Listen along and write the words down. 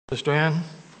Sister Ann?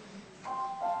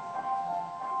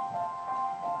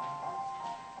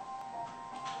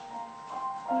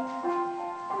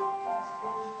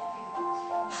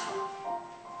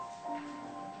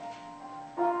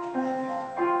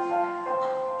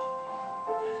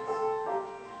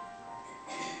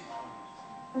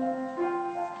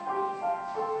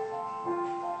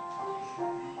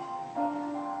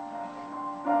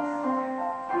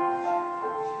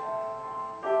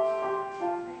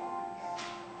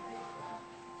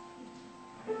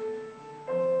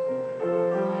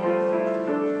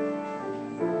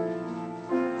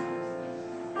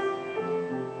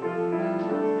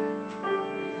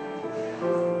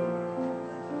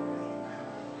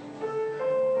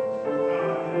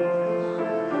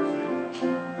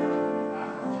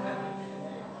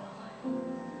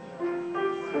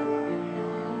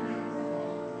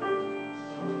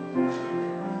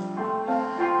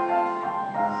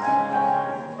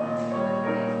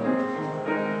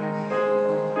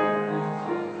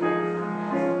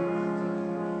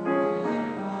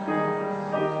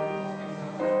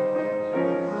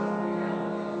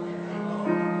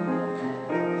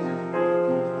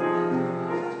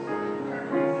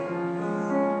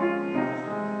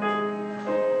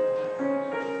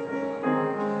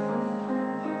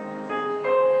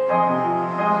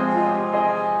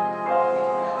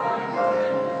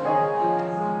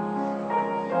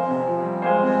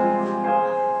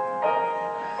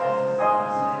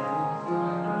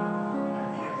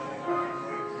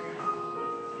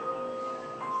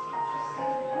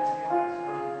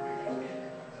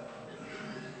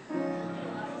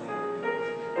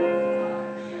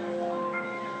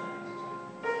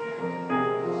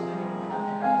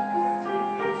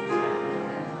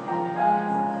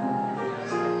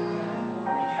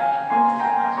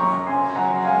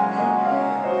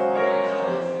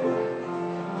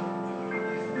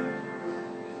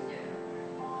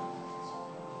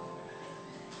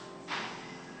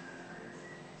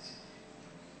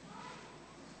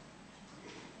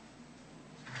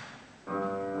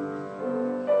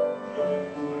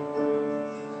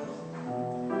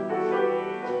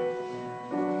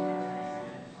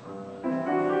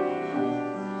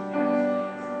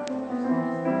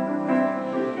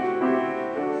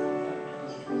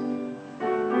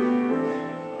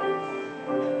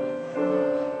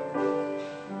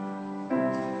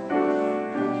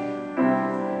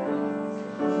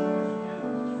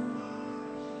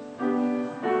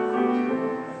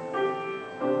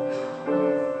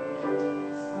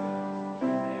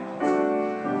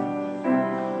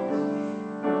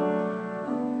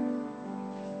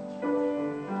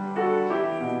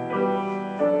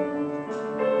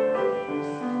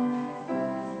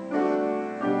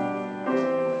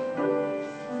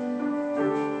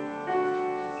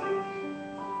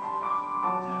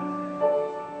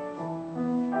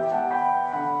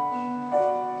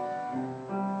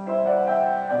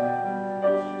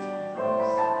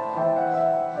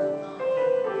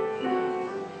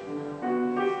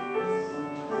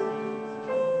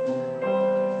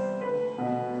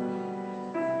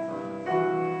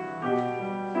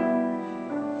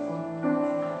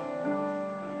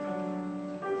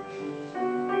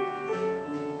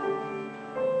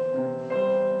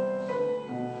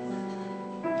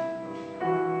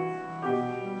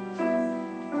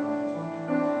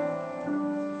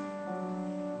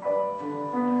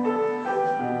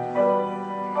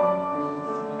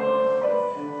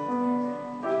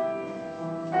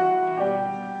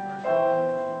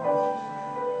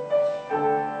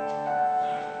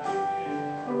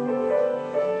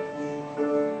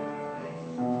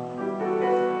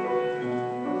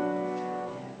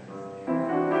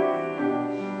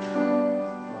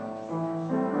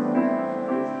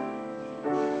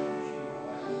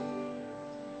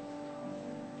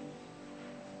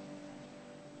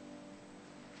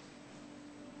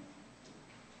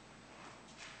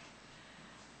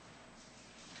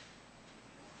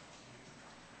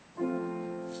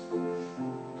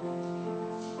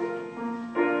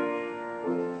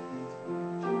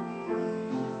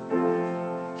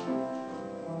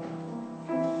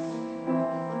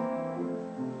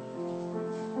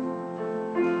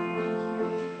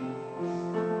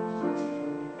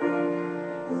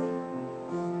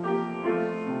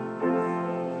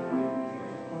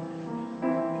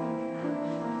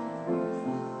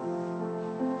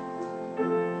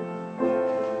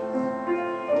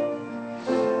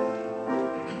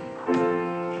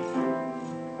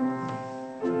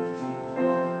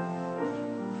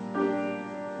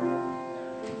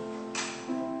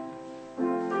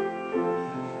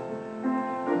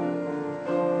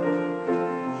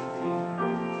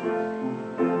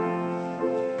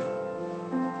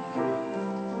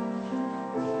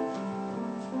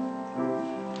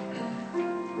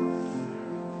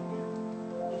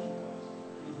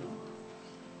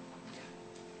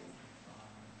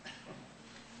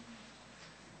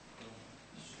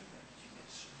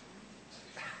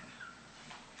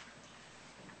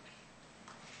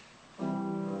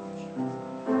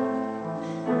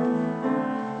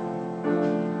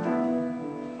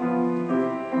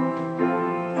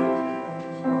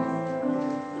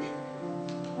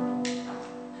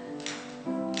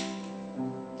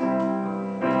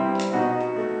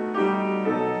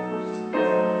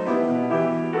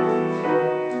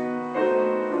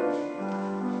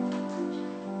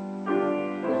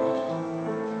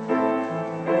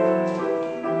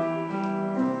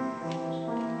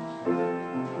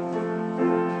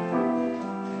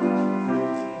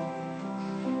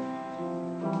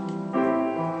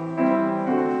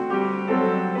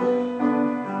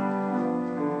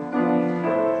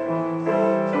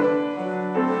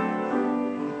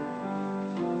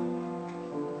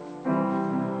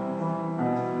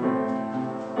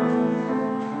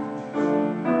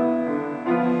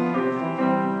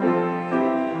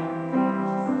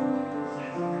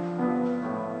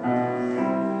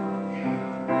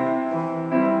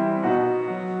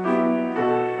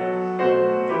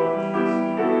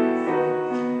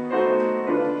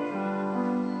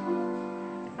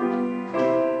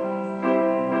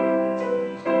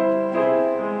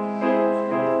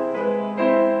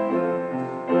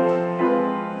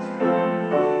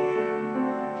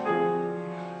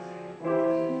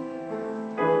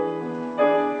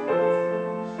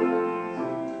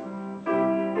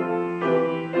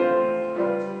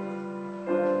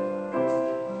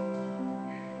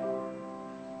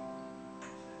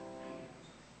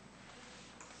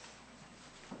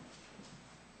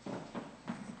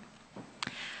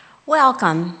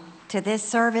 Welcome to this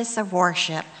service of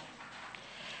worship.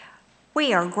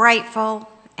 We are grateful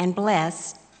and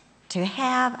blessed to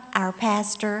have our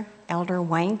pastor, Elder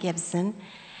Wayne Gibson,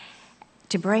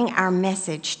 to bring our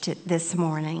message this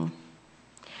morning.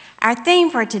 Our theme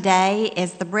for today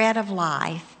is the bread of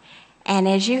life, and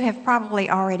as you have probably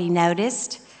already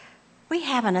noticed, we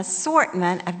have an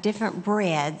assortment of different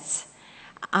breads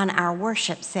on our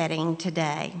worship setting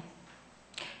today.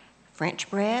 French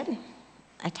bread,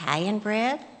 Italian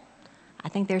bread, I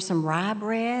think there's some rye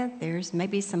bread, there's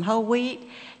maybe some whole wheat,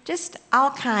 just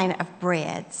all kind of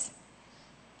breads.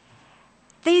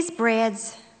 These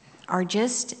breads are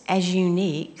just as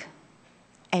unique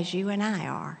as you and I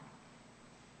are.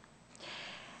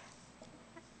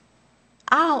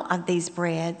 All of these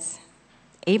breads,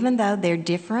 even though they're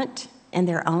different in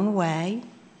their own way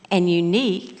and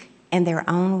unique in their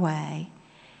own way,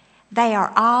 they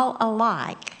are all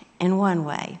alike in one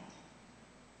way.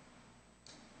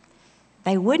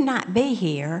 They would not be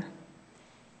here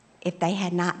if they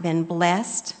had not been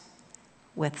blessed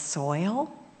with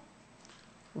soil,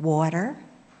 water,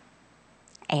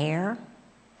 air,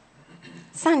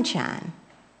 sunshine.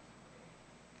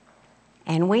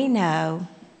 And we know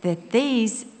that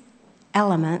these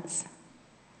elements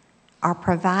are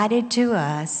provided to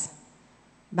us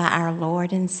by our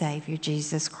Lord and Savior,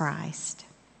 Jesus Christ.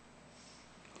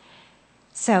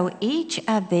 So each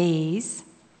of these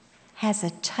has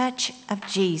a touch of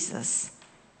Jesus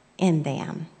in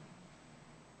them.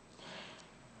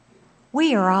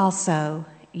 We are also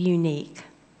unique.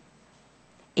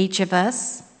 Each of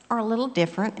us are a little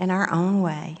different in our own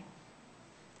way.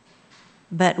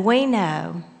 But we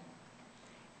know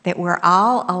that we're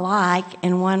all alike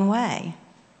in one way.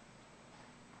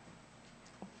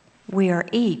 We are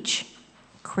each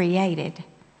created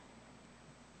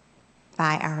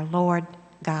by our Lord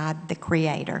God, the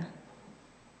Creator.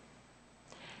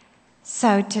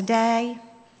 So today,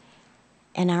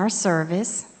 in our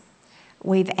service,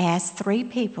 we've asked 3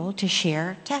 people to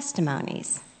share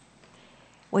testimonies.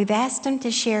 We've asked them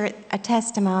to share a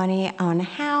testimony on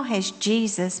how has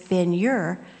Jesus been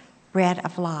your bread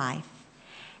of life,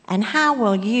 and how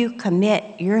will you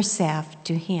commit yourself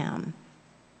to Him.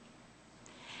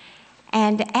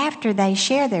 And after they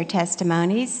share their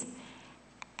testimonies,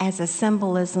 as a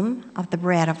symbolism of the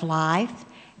bread of life,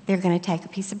 they're going to take a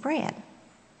piece of bread.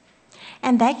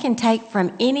 And they can take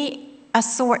from any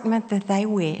assortment that they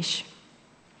wish.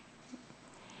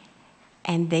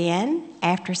 And then,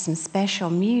 after some special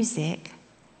music,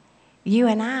 you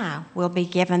and I will be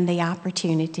given the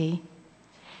opportunity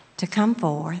to come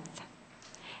forth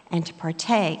and to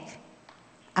partake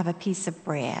of a piece of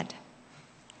bread.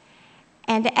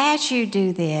 And as you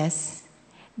do this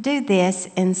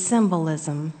in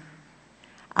symbolism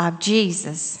of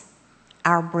Jesus,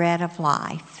 our bread of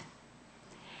life.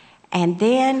 And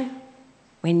then,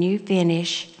 when you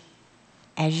finish,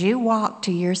 as you walk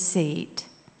to your seat,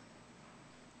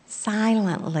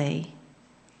 silently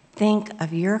think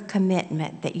of your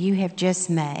commitment that you have just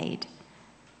made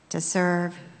to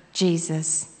serve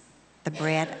Jesus, the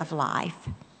bread of life.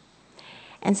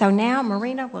 And so now,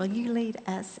 Marina, will you lead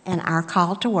us in our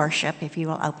call to worship, if you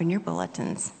will open your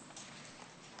bulletins.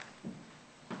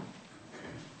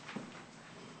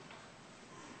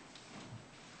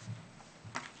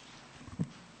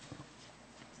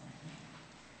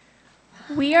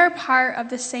 We are part of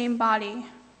the same body.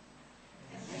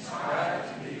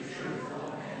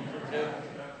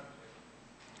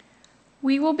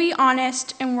 We will be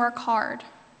honest and work hard.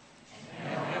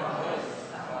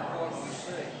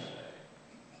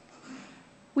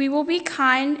 We will be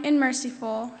kind and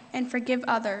merciful and forgive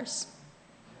others.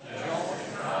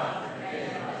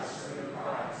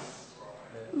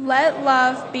 Let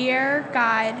love be our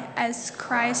guide as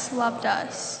Christ loved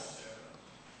us.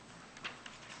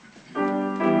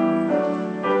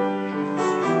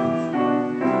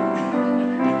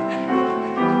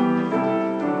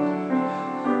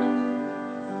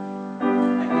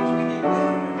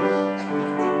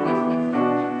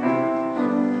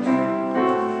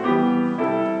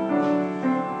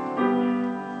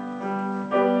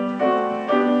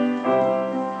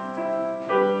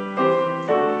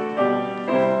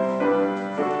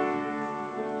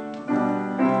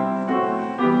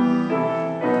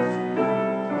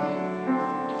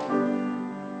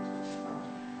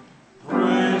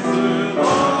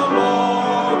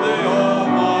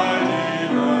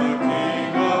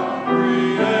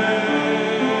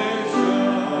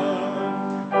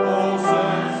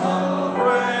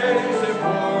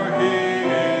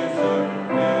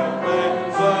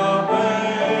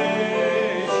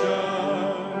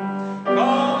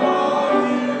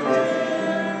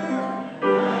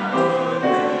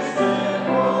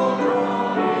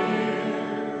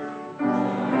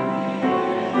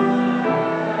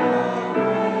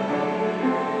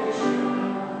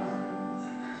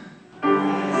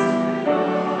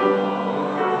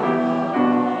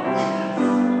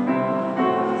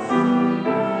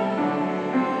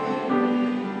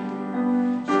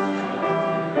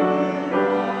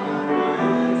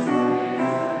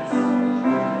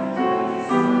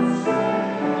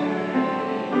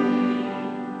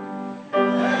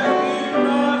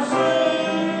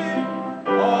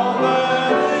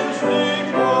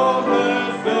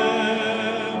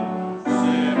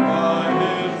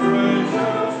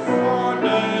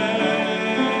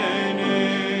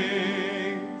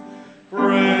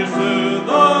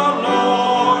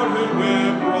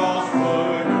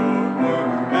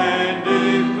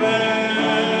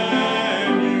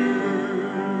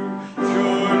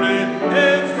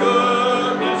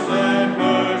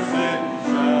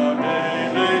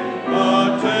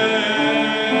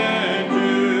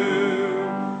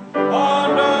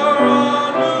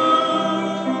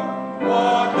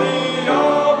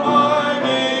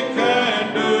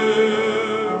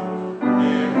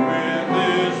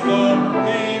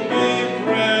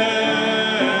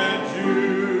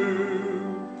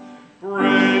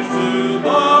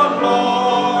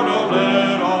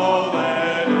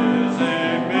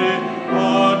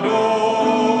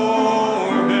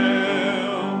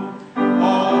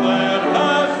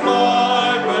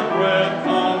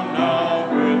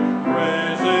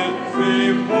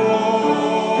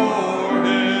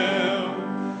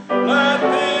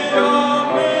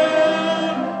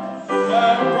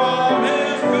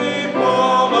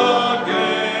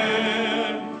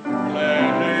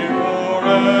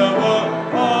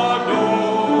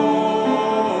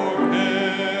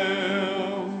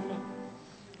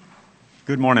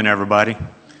 Good morning, everybody.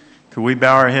 Could we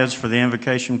bow our heads for the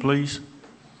invocation, please?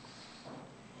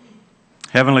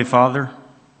 Heavenly Father,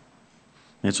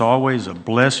 it's always a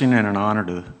blessing and an honor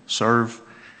to serve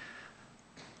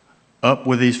up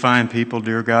with these fine people,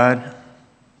 dear God.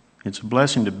 It's a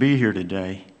blessing to be here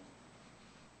today.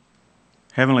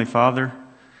 Heavenly Father,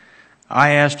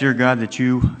 I ask, dear God, that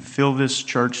you fill this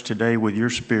church today with your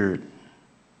Spirit.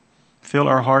 Fill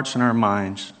our hearts and our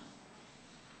minds.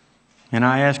 And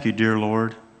I ask you, dear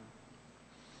Lord,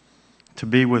 to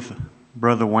be with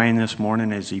Brother Wayne this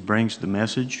morning as he brings the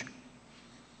message.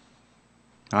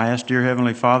 I ask, dear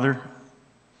Heavenly Father,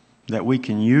 that we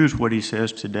can use what he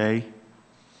says today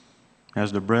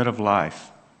as the bread of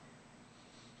life.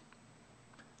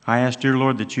 I ask, dear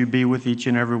Lord, that you be with each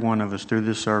and every one of us through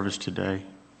this service today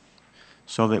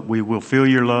so that we will feel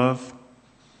your love.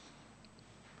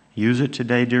 Use it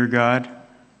today, dear God,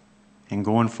 and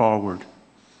going forward.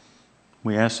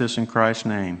 We ask this in Christ's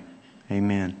name.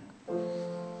 Amen.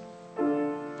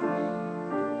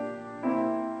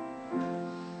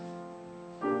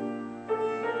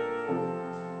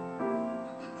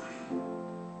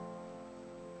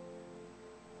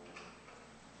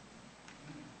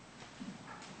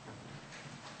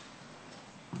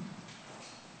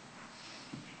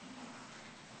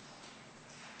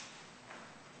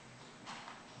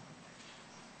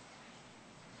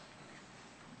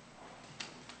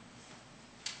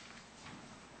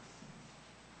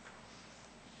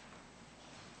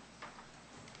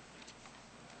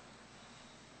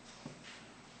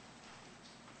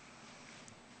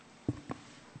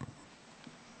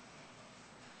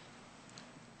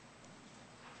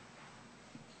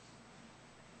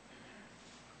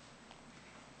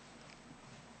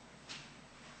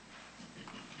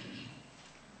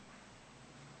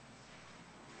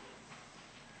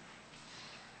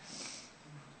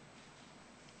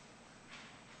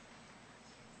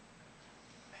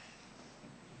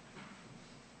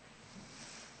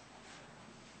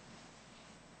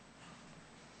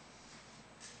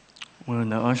 Will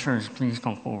the ushers please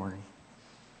come forward?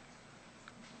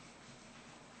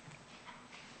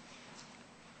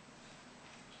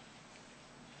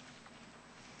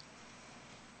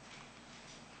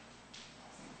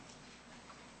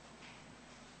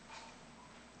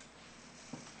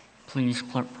 Please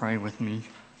pray with me.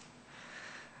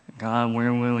 God,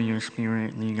 where will your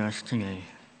Spirit lead us today?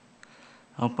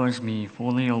 Help us be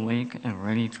fully awake and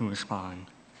ready to respond.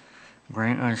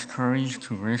 Grant us courage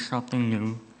to risk something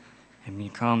new and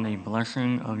become a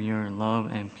blessing of your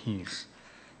love and peace.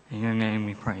 In your name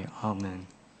we pray. Amen.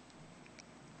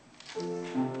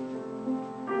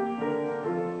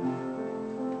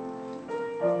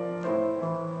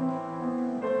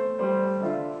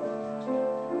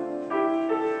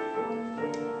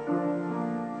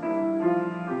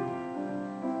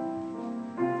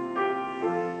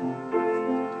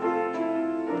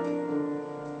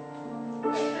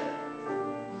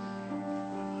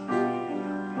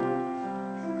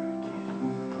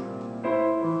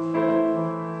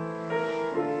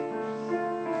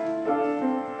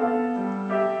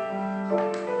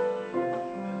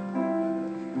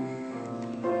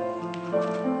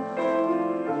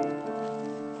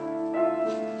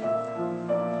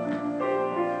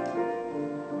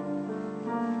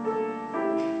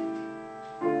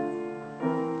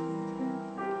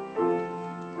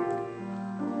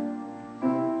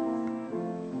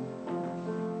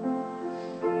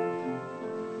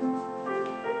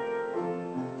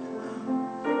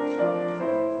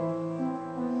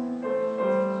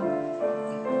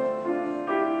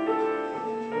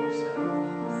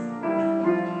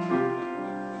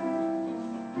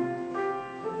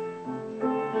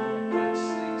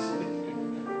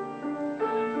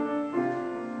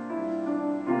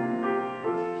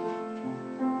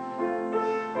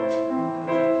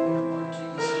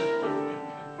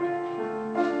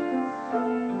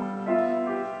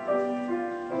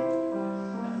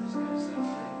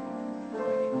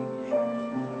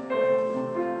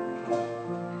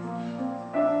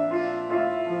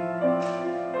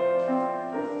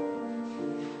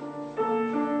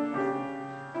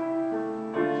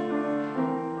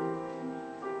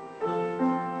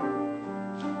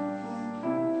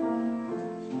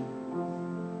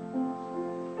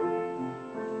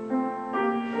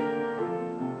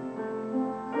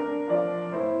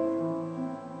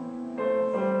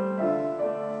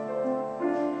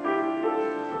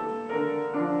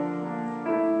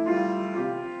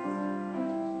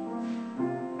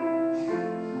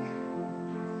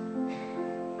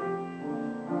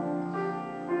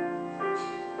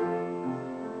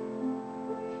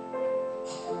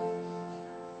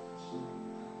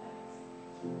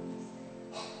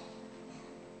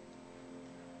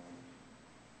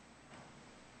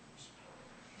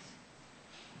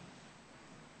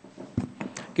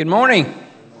 Good morning.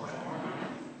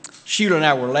 Sheila and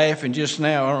I were laughing just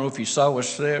now. I don't know if you saw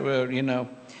us there. Well,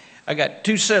 I got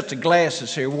two sets of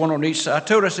glasses here, one on each side. I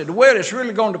told her, I said, well, it's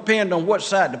really going to depend on what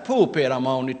side of the pulpit I'm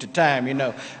on at the time,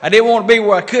 I didn't want to be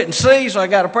where I couldn't see, so I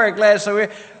got a pair of glasses over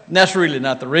here. And that's really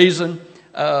not the reason.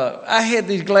 I had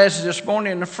these glasses this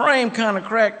morning, and the frame kind of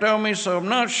cracked on me, so I'm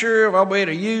not sure if I'll be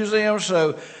able to use them.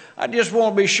 So I just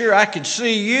want to be sure I can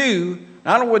see you.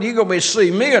 I don't know whether you're going to be able to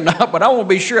see me or not, but I want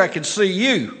to be sure I can see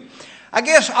you. I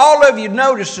guess all of you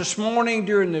noticed this morning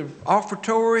during the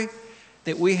offertory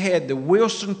that we had the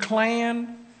Wilson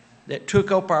clan that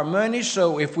took up our money.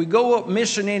 So if we go up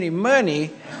missing any money,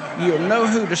 you'll know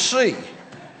who to see.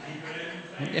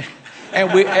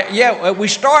 And we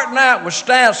starting out with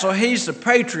Stan, so he's the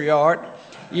patriarch,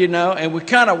 and we're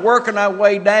kind of working our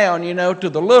way down, to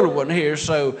the little one here.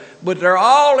 So, but they're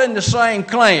all in the same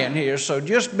clan here, so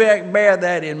just bear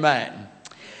that in mind.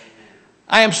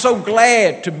 I am so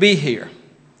glad to be here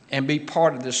and be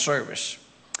part of this service.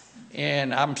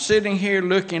 And I'm sitting here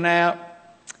looking out,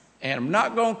 and I'm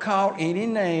not going to call any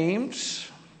names.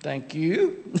 Thank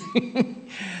you.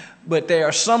 But there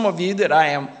are some of you that I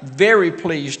am very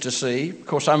pleased to see. Of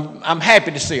course, I'm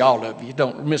happy to see all of you.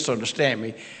 Don't misunderstand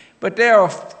me. But there are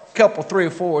a couple, 3 or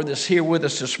 4 that's here with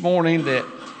us this morning that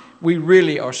we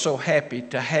really are so happy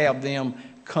to have them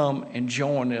come and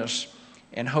join us,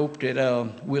 and hope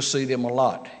that we'll see them a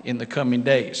lot in the coming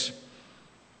days.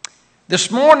 This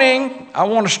morning, I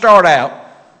want to start out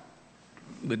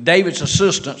with David's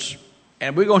assistance,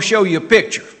 and we're going to show you a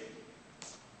picture.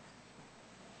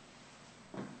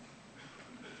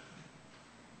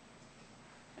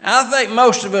 I think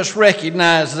most of us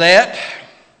recognize that,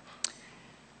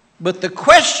 but the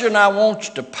question I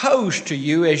want to pose to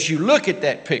you as you look at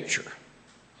that picture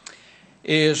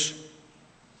is,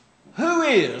 who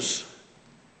is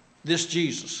this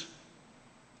Jesus?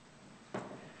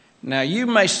 Now, you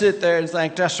may sit there and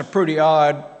think that's a pretty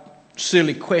odd,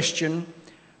 silly question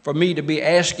for me to be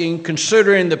asking,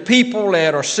 considering the people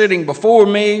that are sitting before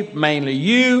me, mainly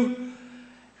you,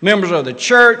 members of the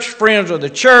church, friends of the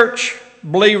church,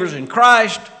 believers in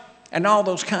Christ, and all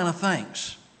those kind of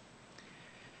things.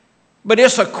 But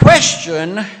it's a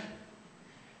question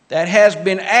that has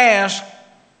been asked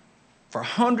for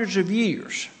hundreds of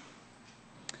years.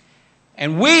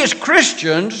 And we as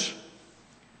Christians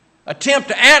attempt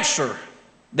to answer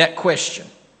that question.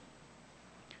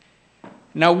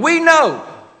 Now, we know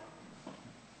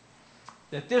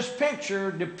that this picture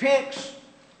depicts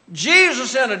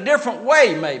Jesus in a different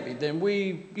way maybe than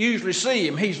we usually see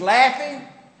him. He's laughing.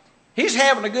 He's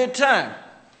having a good time.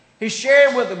 He's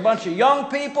sharing with a bunch of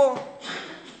young people.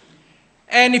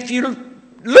 And if you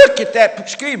look at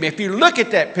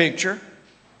that picture,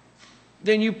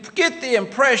 then you get the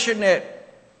impression that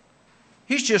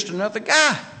he's just another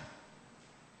guy.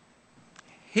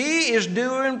 He is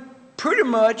doing pretty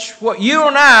much what you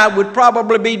and I would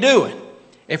probably be doing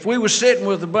if we were sitting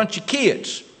with a bunch of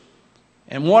kids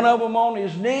and one of them on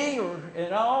his knee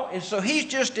and all. And so he's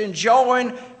just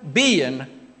enjoying being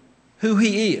who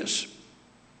he is.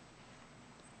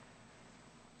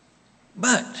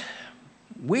 But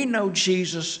we know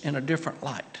Jesus in a different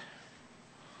light.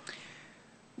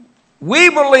 We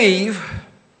believe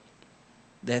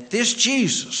that this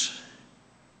Jesus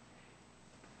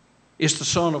is the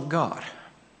Son of God.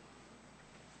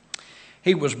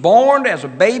 He was born as a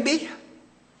baby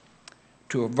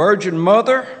to a virgin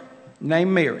mother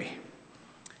named Mary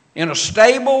in a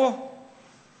stable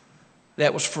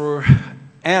that was for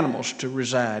animals to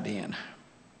reside in.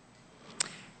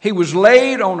 He was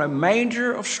laid on a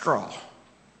manger of straw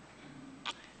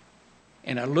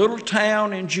in a little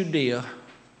town in Judea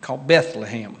called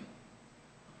Bethlehem.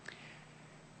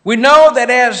 We know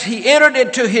that as he entered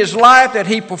into his life that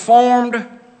he performed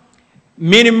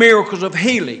many miracles of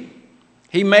healing.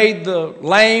 He made the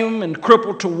lame and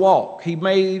crippled to walk. He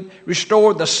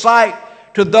restored the sight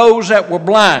to those that were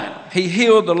blind. He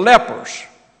healed the lepers.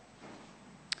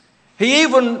 He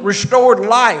even restored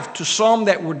life to some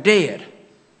that were dead.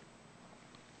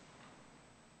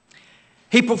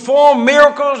 He performed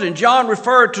miracles, and John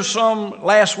referred to some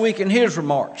last week in his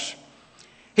remarks.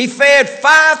 He fed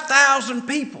 5,000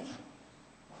 people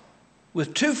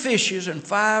with 2 fishes and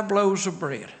 5 loaves of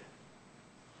bread.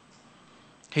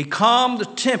 He calmed the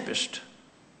tempest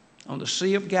on the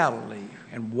Sea of Galilee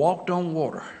and walked on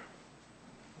water.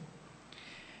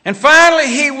 And finally,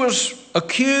 he was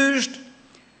accused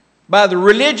by the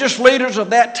religious leaders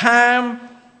of that time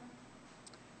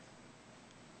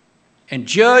and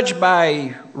judged by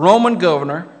a Roman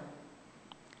governor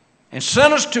and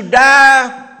sentenced to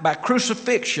die by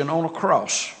crucifixion on a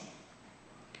cross.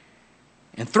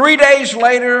 And 3 days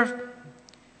later,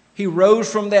 He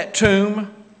rose from that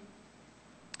tomb.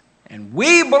 And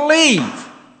we believe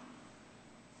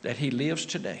that He lives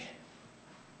today.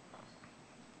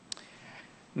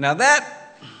 Now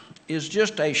that is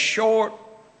just a short,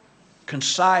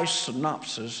 concise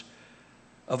synopsis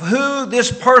of who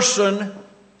this person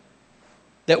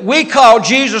that we call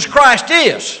Jesus Christ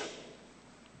is.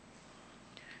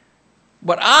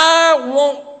 But I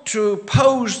want to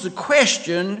pose the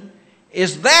question,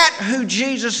 is that who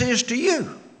Jesus is to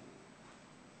you?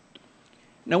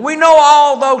 Now we know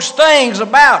all those things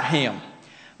about Him,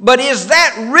 but is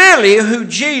that really who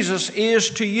Jesus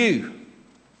is to you?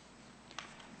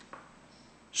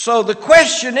 So the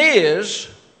question is,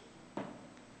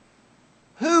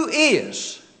 who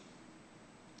is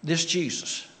this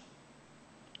Jesus?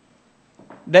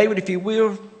 David, if you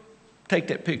will, take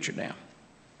that picture down.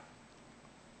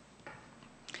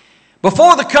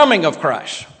 Before the coming of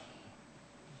Christ,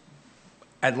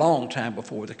 a long time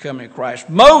before the coming of Christ,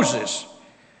 Moses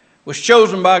was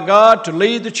chosen by God to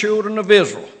lead the children of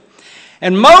Israel.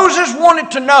 And Moses wanted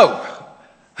to know,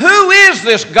 who is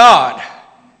this God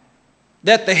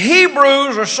that the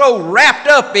Hebrews are so wrapped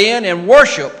up in and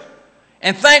worship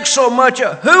and think so much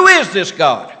of? Who is this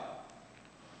God?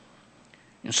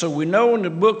 And so we know in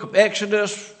the book of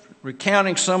Exodus,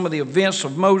 recounting some of the events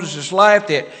of Moses' life,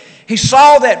 that he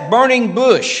saw that burning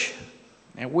bush.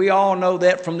 And we all know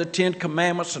that from the Ten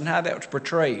Commandments and how that was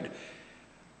portrayed.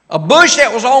 A bush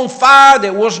that was on fire,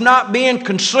 that was not being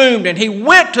consumed. And he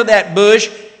went to that bush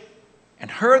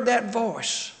and heard that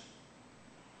voice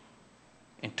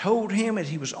and told him that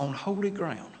he was on holy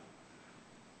ground.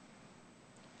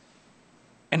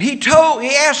 And he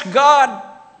asked God,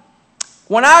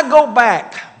 when I go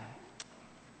back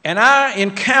and I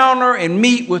encounter and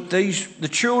meet with the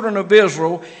children of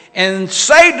Israel and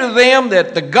say to them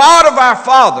that the God of our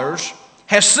fathers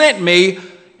has sent me,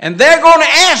 and they're going to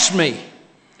ask me,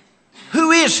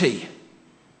 who is He?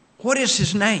 What is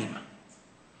His name?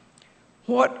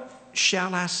 What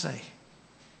shall I say?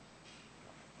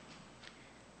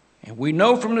 And we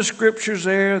know from the scriptures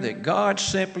there that God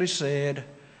simply said,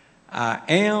 I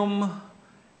am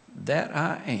that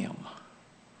I am.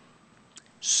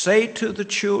 Say to the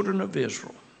children of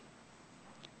Israel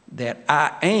that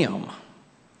I am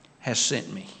has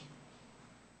sent me.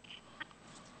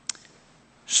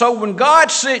 So when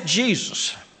God sent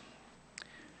Jesus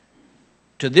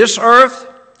to this earth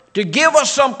to give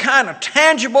us some kind of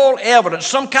tangible evidence,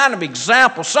 some kind of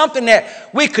example, something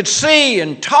that we could see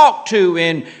and talk to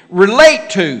and relate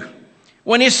to,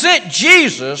 when He sent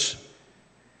Jesus,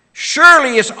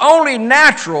 surely it's only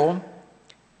natural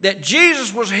that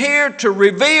Jesus was here to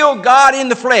reveal God in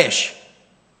the flesh.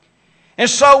 And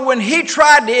so when He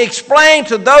tried to explain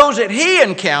to those that He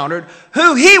encountered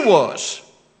who He was,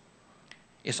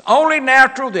 it's only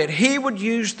natural that He would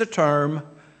use the term,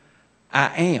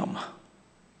 I am.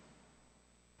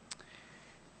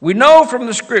 We know from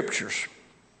the scriptures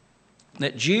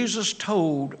that Jesus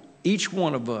told each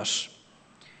one of us,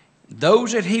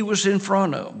 those that He was in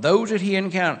front of, those that He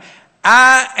encountered,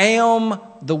 I am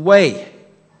the way.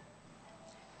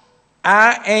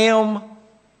 I am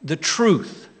the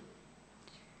truth.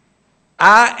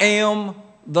 I am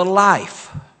the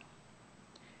life.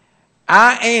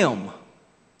 I am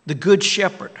the good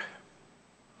shepherd.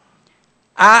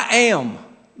 I am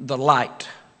the light.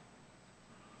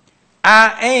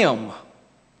 I am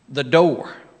the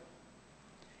door.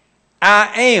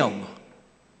 I am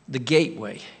the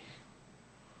gateway.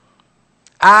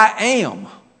 I am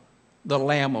the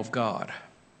Lamb of God.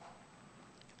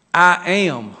 I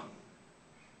am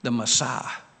the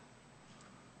Messiah.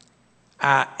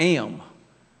 I am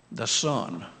the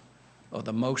Son of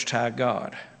the Most High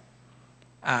God.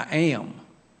 I am,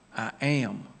 I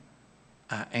am,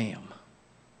 I am.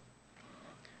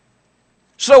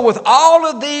 So with all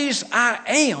of these I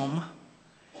am,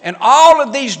 and all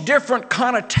of these different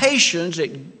connotations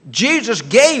that Jesus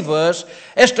gave us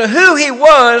as to who He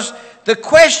was, the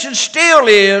question still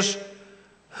is,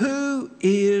 who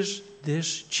is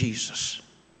this Jesus?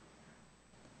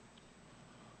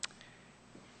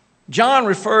 John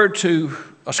referred to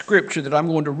a scripture that I'm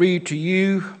going to read to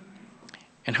you,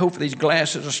 and hopefully these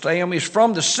glasses will stay on me. It's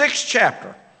from the 6th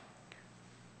chapter.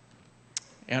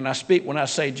 And when I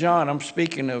say John, I'm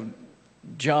speaking of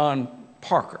John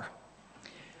Parker.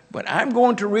 But I'm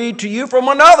going to read to you from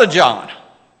another John,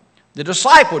 the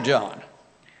disciple John.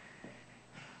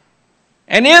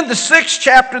 And in the 6th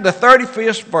chapter, the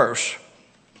 35th verse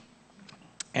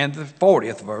and the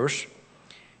 40th verse,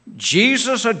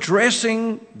 Jesus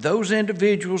addressing those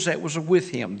individuals that was with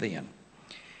Him then.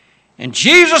 And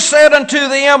Jesus said unto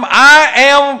them, I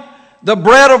am the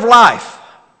bread of life.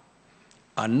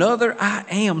 another I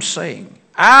am saying,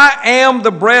 I am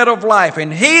the bread of life,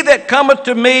 and he that cometh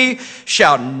to me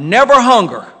shall never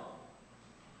hunger,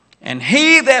 and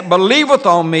he that believeth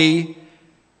on me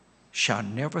shall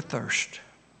never thirst.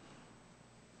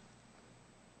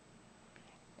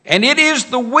 And it is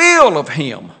the will of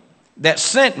him that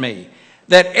sent me,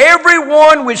 that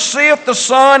everyone which seeth the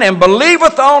Son and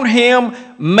believeth on him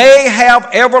may have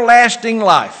everlasting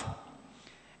life.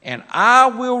 And I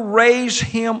will raise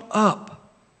him up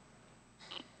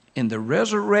in the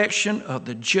resurrection of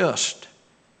the just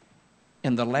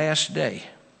in the last day.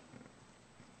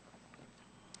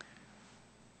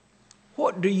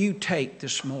 What do you take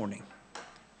this morning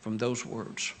from those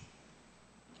words?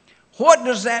 What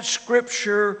does that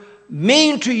scripture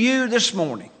mean to you this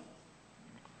morning?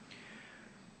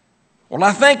 Well,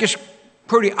 I think it's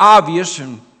pretty obvious,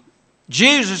 and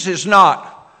Jesus is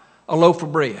not a loaf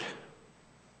of bread.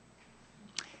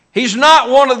 He's not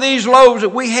one of these loaves that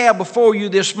we have before you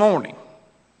this morning.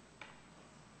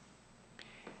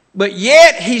 But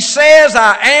yet he says,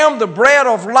 I am the bread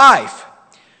of life.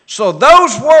 So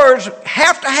those words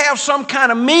have to have some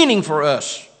kind of meaning for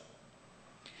us.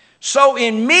 So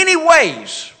in many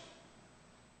ways,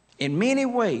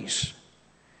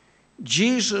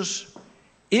 Jesus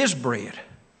is bread.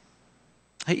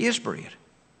 He is bread.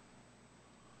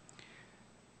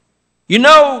 You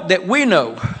know that we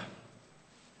know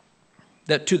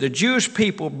that to the Jewish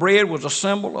people, bread was a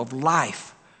symbol of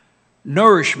life,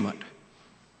 nourishment.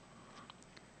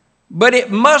 But it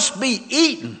must be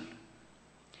eaten.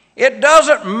 It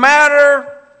doesn't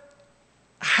matter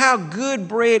how good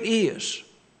bread is.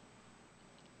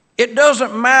 It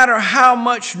doesn't matter how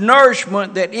much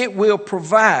nourishment that it will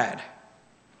provide.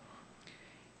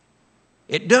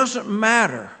 It doesn't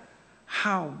matter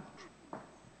how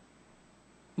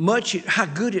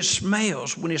good it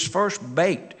smells when it's first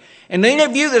baked. And any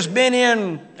of you that's been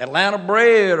in Atlanta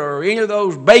Bread or any of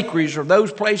those bakeries or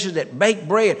those places that bake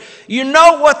bread, you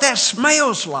know what that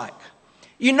smells like.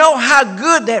 You know how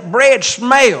good that bread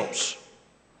smells.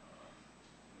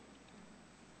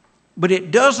 But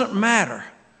it doesn't matter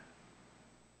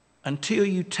until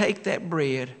you take that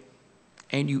bread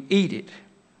and you eat it,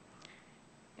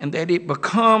 and that it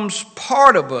becomes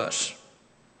part of us.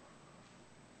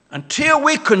 Until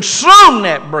we consume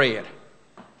that bread,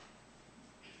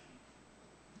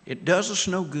 it does us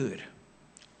no good.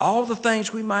 All the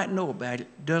things we might know about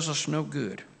it does us no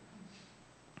good.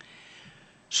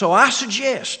 So I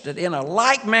suggest that in a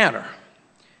like manner,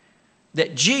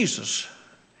 that Jesus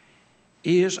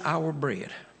is our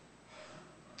bread.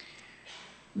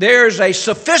 There's a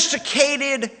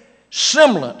sophisticated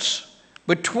semblance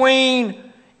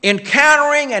between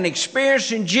encountering and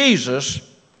experiencing Jesus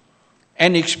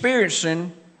and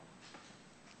experiencing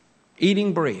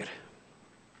eating bread.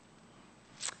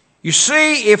 You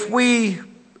see, if we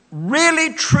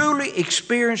really truly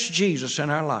experience Jesus in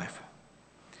our life,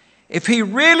 if he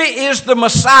really is the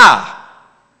Messiah,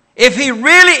 if he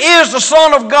really is the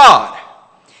Son of God,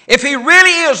 if he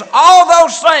really is all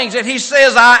those things that he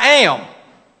says I am,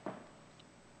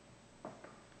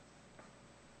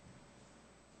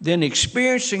 then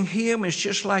experiencing him is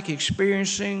just like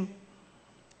experiencing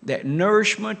that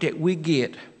nourishment that we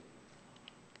get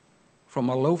from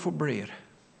a loaf of bread.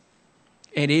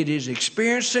 And it is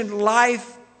experiencing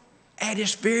life at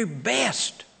its very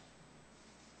best.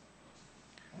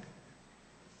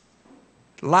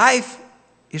 Life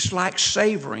is like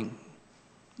savoring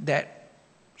that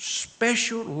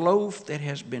special loaf that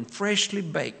has been freshly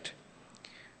baked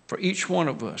for each one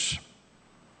of us.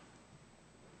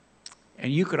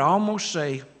 And you could almost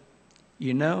say,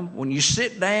 you know, when you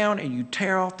sit down and you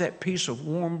tear off that piece of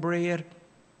warm bread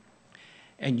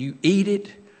and you eat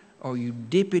it, or you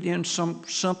dip it in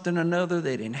something or another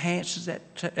that enhances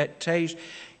that taste,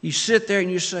 you sit there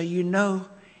and you say, you know,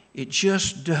 it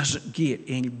just doesn't get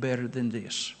any better than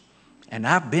this. And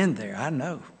I've been there, I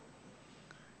know.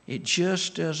 It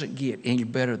just doesn't get any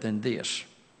better than this.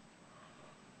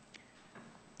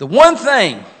 The one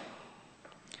thing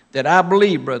that I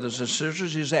believe, brothers and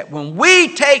sisters, is that when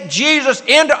we take Jesus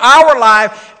into our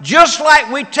life, just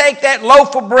like we take that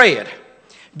loaf of bread,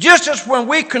 just as when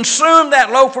we consume that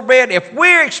loaf of bread, if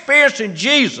we're experiencing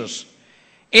Jesus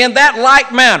in that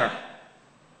like manner,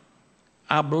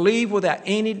 I believe without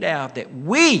any doubt that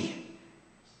we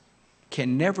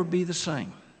can never be the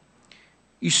same.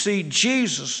 You see,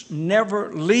 Jesus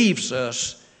never leaves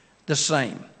us the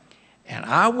same. And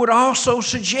I would also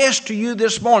suggest to you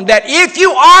this morning that if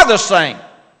you are the same,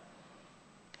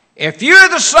 if you're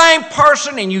the same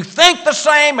person and you think the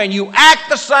same and you act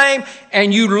the same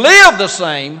and you live the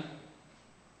same,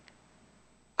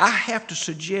 I have to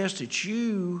suggest that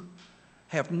you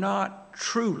have not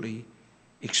truly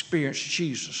experienced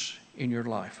Jesus in your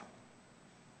life.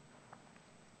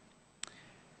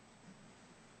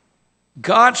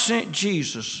 God sent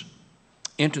Jesus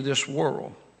into this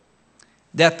world,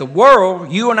 that the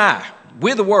world, you and I,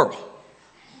 we're the world,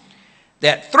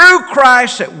 that through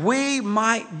Christ that we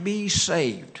might be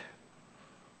saved.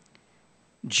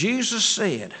 Jesus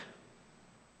said,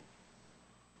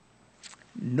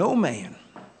 no man,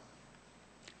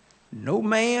 no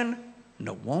woman,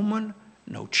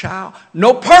 no child,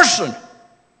 no person,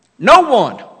 no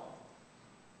one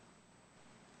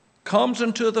comes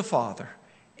unto the Father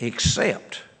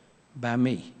except by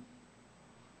me.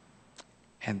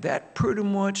 And that pretty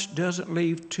much doesn't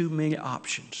leave too many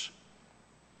options.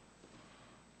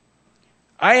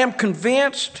 I am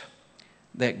convinced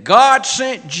that God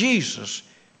sent Jesus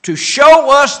to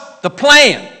show us the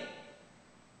plan.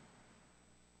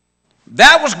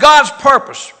 That was God's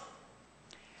purpose.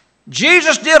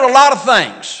 Jesus did a lot of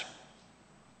things.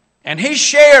 And he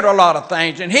shared a lot of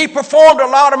things. And he performed a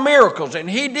lot of miracles. And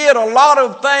he did a lot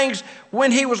of things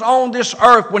when he was on this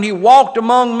earth, when he walked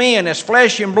among men as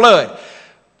flesh and blood.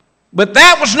 But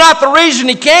that was not the reason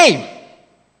he came.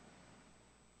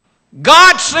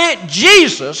 God sent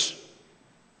Jesus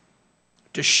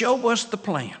to show us the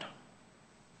plan.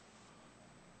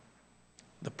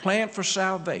 The plan for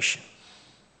salvation.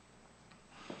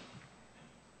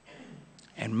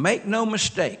 And make no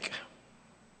mistake,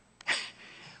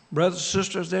 brothers and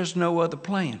sisters, there's no other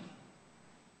plan.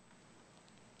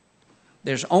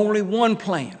 There's only one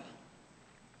plan.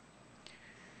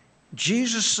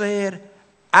 Jesus said,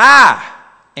 I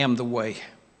am the way.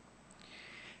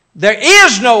 There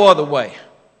is no other way.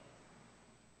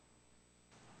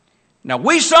 Now,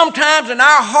 we sometimes in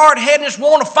our hard-headedness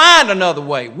want to find another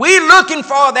way. We're looking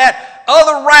for that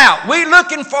other route. We're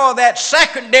looking for that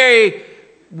secondary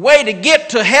way to get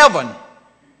to heaven.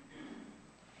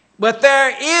 But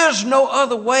there is no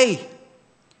other way.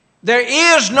 There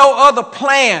is no other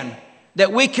plan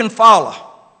that we can follow.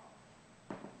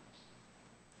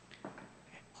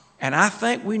 And I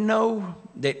think we know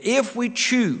that if we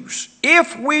choose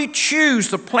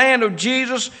the plan of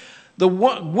Jesus,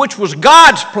 which was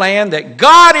God's plan, that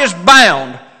God is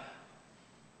bound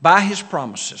by his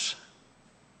promises.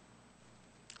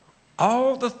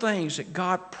 All the things that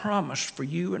God promised for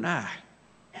you and I,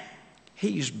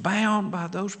 he's bound by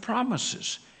those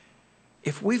promises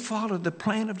if we follow the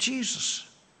plan of Jesus.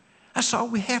 That's all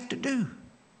we have to do.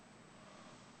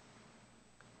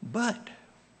 But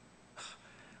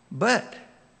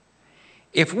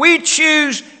if we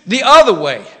choose the other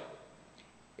way,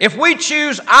 if we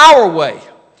choose our way,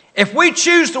 if we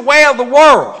choose the way of the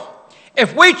world,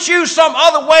 if we choose some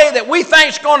other way that we think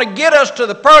is going to get us to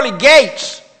the pearly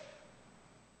gates,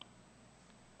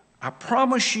 I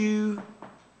promise you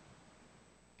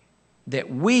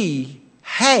that we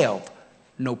have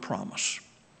no promise.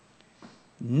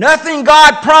 Nothing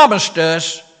God promised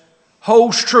us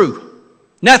holds true.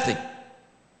 Nothing.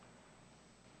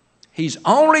 He's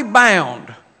only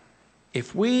bound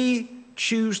if we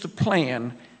choose the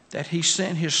plan that he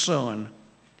sent his Son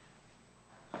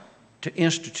to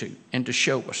institute and to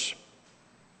show us.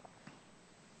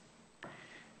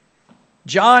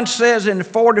 John says in the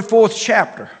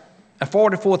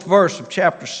 44th verse of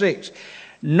chapter 6,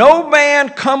 no man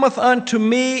cometh unto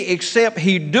me except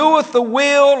he doeth the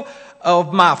will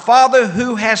of my Father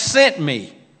who has sent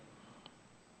me.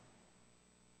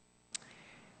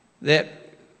 Do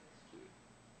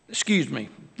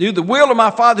the will of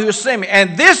my Father who has sent me.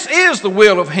 And this is the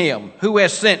will of him who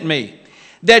has sent me,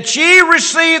 that ye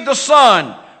receive the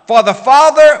Son. For the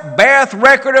Father beareth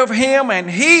record of him, and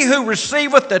he who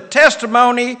receiveth the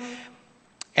testimony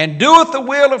and doeth the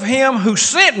will of him who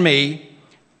sent me,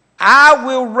 I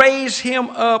will raise him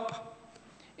up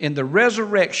in the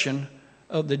resurrection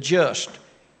of the just.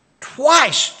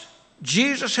 Twice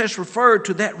Jesus has referred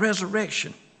to that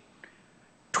resurrection.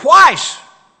 Twice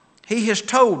he has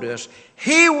told us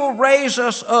he will raise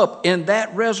us up in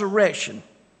that resurrection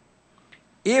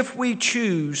if we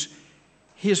choose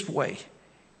his way,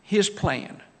 his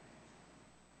plan.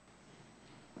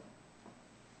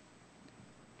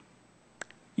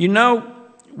 You know,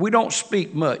 we don't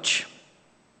speak much,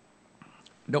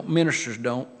 ministers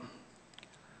don't,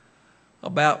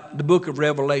 about the book of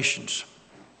Revelations.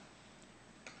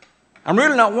 I'm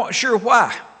really not sure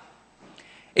why.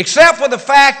 Except for the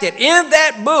fact that in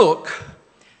that book,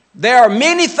 there are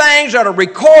many things that are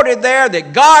recorded there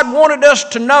that God wanted us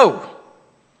to know.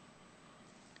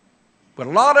 But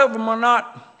a lot of them are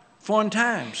not fun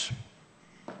times.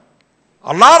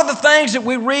 A lot of the things that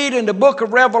we read in the book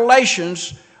of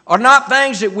Revelations are not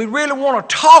things that we really want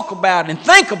to talk about and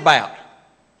think about.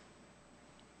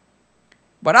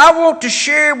 But I want to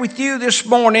share with you this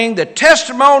morning the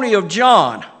testimony of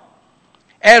John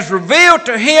as revealed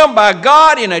to him by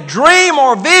God in a dream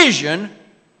or vision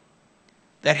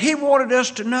that he wanted us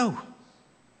to know.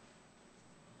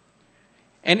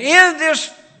 And in this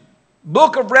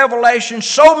book of Revelation,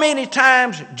 so many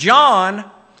times John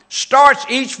starts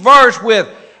each verse with,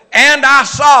 "And I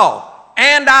saw,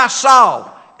 and I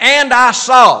saw, and I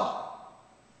saw."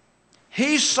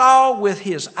 He saw with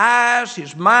his eyes,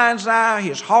 his mind's eye,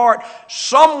 his heart,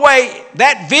 some way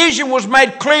that vision was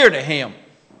made clear to him.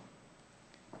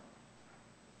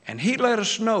 And he let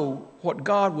us know what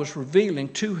God was revealing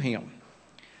to him.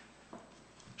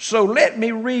 So let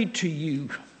me read to you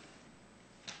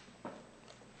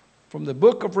from the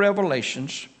book of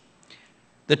Revelations,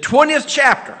 the 20th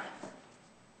chapter.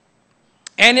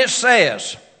 And it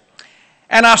says,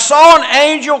 "And I saw an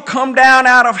angel come down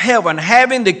out of heaven,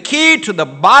 having the key to the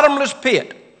bottomless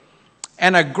pit,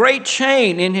 and a great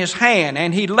chain in his hand.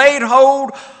 And he laid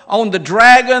hold on the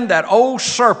dragon, that old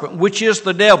serpent, which is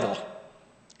the devil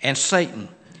and Satan,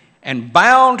 and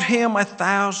bound him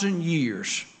 1,000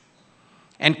 years,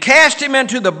 and cast him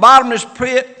into the bottomless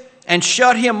pit, and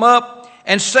shut him up,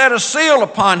 and set a seal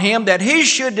upon him, that he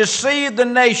should deceive the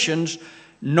nations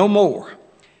no more,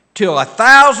 till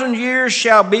 1,000 years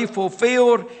shall be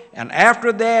fulfilled, and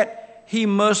after that he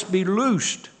must be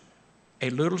loosed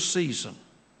a little season.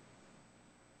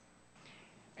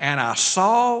 And I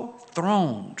saw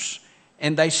thrones,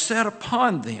 and they sat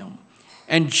upon them,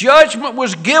 and judgment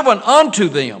was given unto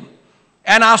them.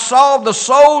 And I saw the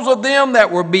souls of them that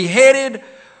were beheaded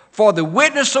for the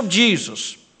witness of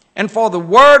Jesus, and for the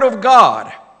word of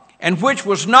God, and which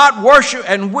had not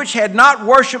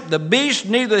worshipped the beast,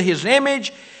 neither his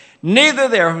image, neither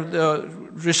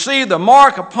received the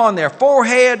mark upon their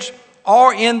foreheads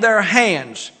or in their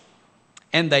hands.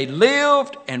 And they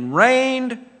lived and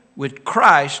reigned with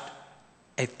Christ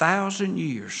 1,000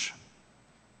 years.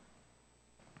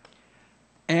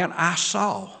 And I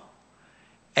saw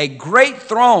a great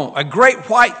throne, a great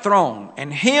white throne,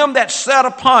 and him that sat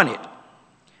upon it,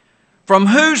 from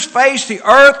whose face the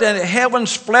earth and the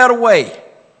heavens fled away,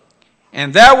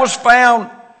 and there was found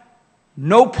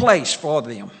no place for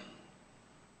them.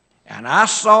 And I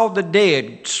saw the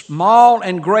dead, small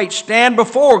and great, stand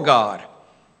before God,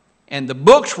 and the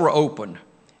books were opened,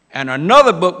 and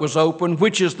another book was opened,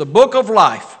 which is the book of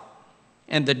life.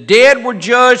 And the dead were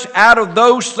judged out of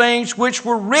those things which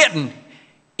were written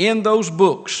in those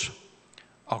books,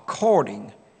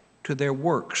 according to their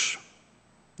works.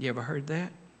 You ever heard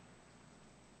that?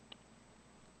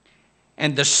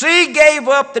 And the sea gave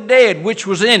up the dead which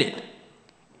was in it,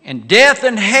 and death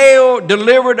and hell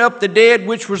delivered up the dead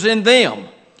which was in them.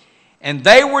 And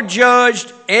they were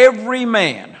judged every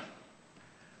man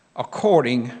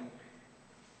according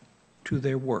to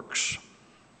their works.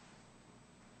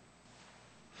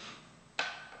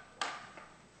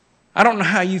 I don't know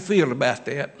how you feel about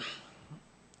that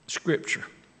scripture,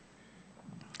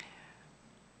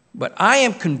 but I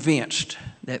am convinced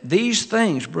that these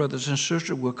things, brothers and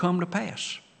sisters, will come to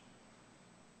pass.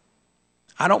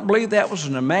 I don't believe that was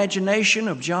an imagination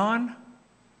of John.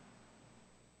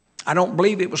 I don't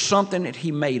believe it was something that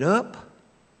he made up.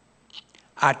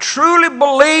 I truly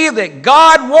believe that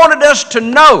God wanted us to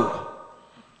know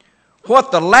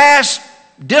what the last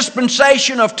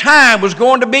dispensation of time was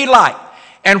going to be like,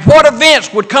 and what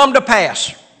events would come to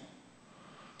pass.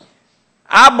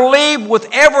 I believe with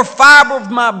every fiber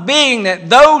of my being that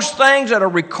those things that are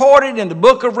recorded in the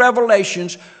book of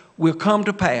Revelations will come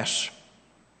to pass.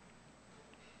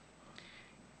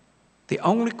 The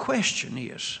only question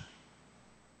is,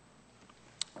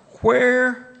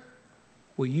 where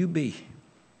will you be?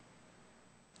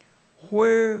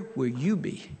 Where will you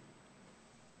be?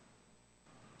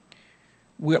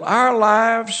 Will our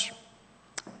lives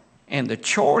and the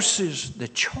choices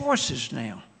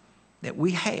now that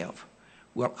we have,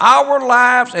 will our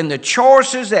lives and the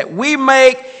choices that we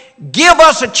make give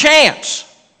us a chance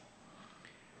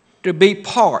to be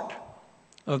part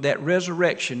of that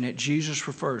resurrection that Jesus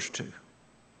refers to?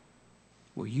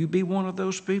 Will you be one of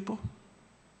those people?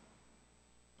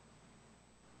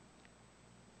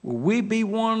 Will we be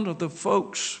one of the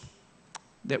folks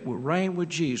that will reign with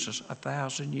Jesus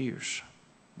 1,000 years?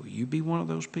 Will you be one of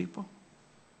those people?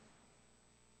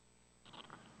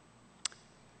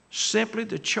 Simply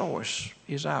the choice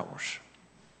is ours.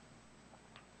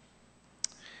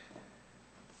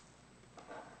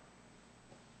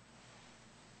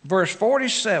 Verse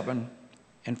 47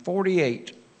 and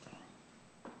 48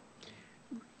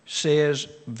 says,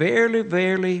 "Verily,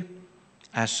 verily,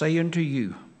 I say unto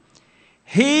you,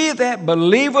 he that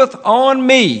believeth on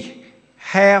me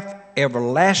hath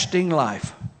everlasting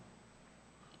life.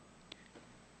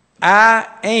 I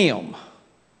am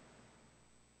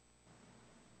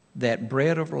that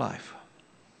bread of life.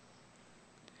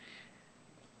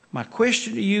 My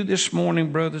question to you this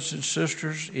morning, brothers and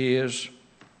sisters, is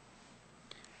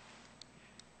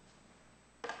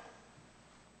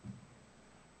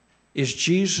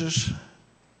Jesus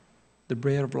the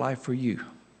bread of life for you?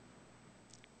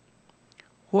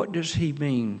 What does he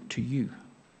mean to you?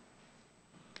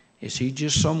 Is he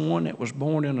just someone that was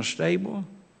born in a stable?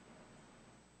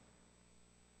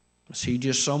 Is he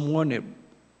just someone that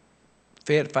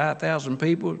fed 5,000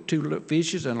 people, 2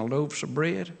 fishes and a loaf of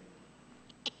bread?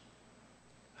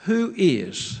 Who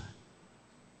is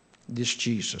this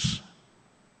Jesus?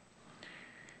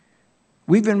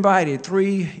 We've invited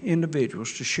 3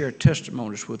 individuals to share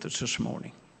testimonies with us this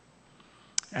morning.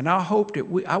 And I hope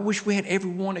that I wish we had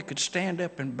everyone that could stand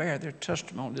up and bear their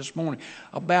testimony this morning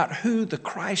about who the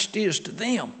Christ is to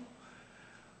them.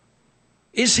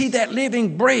 Is he that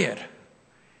living bread?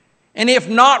 And if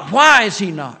not, why is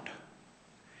he not?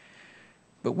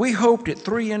 But we hope that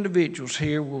 3 individuals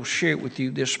here will share it with you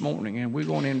this morning. And we're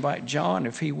going to invite John,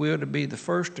 if he will, to be the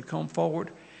first to come forward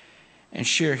and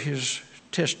share his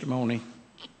testimony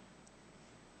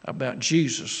about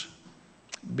Jesus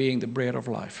being the bread of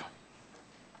life.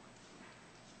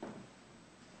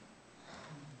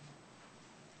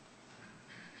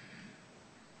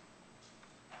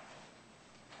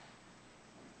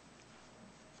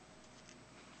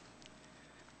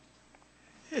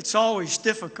 It's always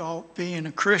difficult being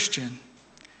a Christian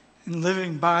and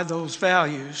living by those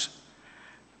values,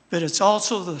 but it's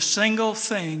also the single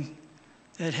thing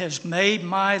that has made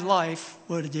my life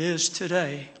what it is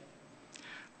today.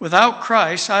 Without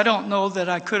Christ, I don't know that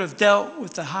I could have dealt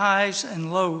with the highs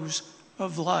and lows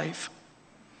of life.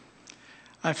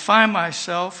 I find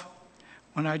myself,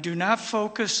 when I do not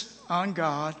focus on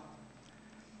God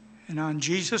and on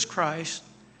Jesus Christ,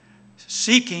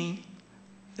 seeking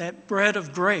that bread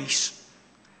of grace,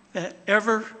 that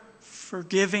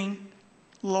ever-forgiving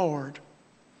Lord.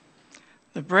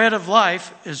 The bread of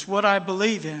life is what I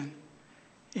believe in,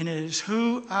 and it is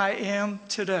who I am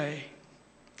today.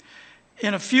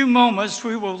 In a few moments,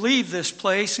 we will leave this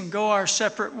place and go our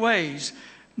separate ways,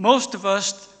 most of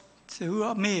us to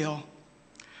a meal.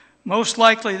 Most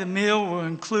likely the meal will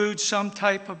include some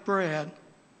type of bread.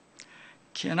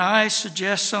 Can I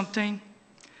suggest something?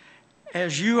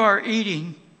 As you are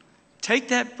eating, take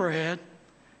that bread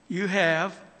you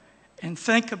have and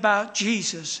think about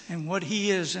Jesus and what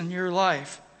he is in your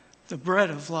life, the bread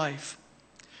of life.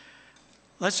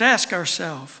 Let's ask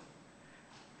ourselves,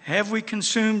 have we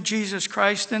consumed Jesus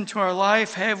Christ into our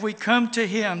life? Have we come to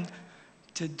him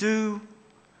to do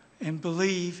and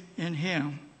believe in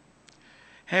him?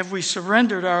 Have we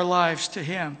surrendered our lives to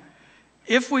him?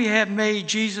 If we have made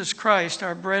Jesus Christ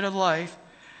our bread of life,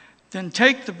 then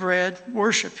take the bread,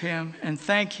 worship him, and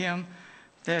thank him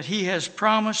that he has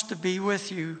promised to be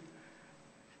with you,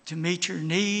 to meet your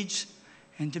needs,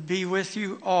 and to be with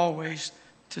you always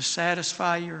to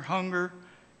satisfy your hunger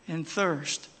and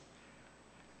thirst.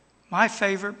 My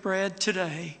favorite bread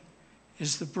today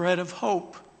is the bread of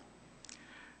hope.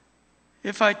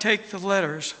 If I take the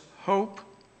letters HOPE,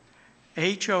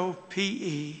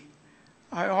 H-O-P-E,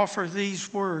 I offer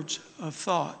these words of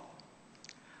thought.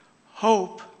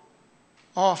 Hope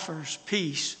offers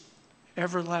peace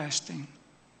everlasting.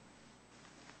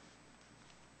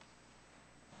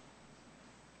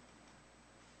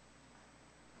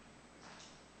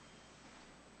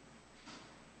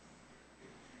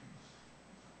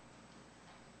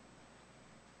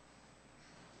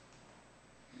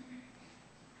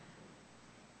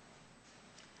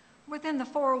 Within the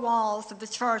 4 walls of the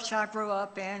church I grew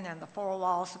up in and the 4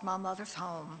 walls of my mother's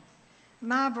home,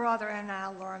 my brother and I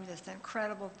learned this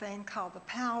incredible thing called the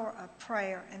power of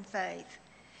prayer and faith.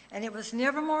 And it was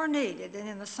never more needed than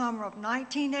in the summer of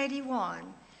 1981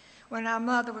 when our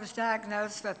mother was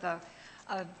diagnosed with a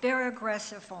very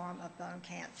aggressive form of bone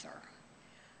cancer.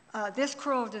 This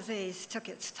cruel disease took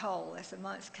its toll as the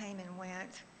months came and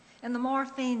went, and the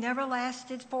morphine never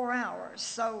lasted 4 hours.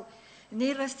 So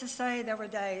needless to say, there were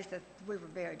days that we were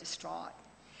very distraught.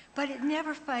 But it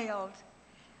never failed.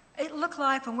 It looked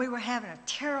like when we were having a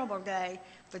terrible day,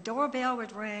 the doorbell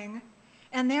would ring,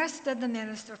 and there stood the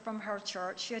minister from her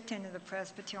church. She attended the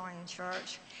Presbyterian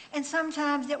church. And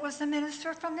sometimes it was the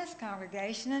minister from this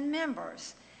congregation and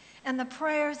members. And the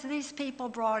prayers these people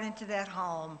brought into that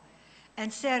home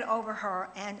and said over her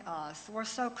and us were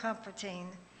so comforting.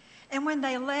 And when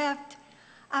they left,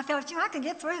 I felt, I can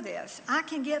get through this. I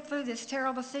can get through this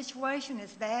terrible situation,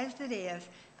 as bad as it is.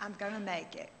 I'm going to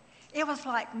make it. It was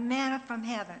like manna from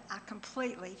heaven. I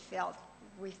completely felt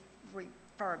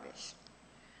refurbished.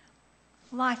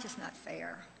 Life is not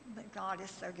fair, but God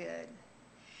is so good.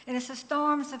 And as the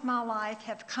storms of my life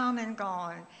have come and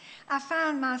gone, I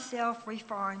find myself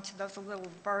referring to those little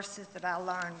verses that I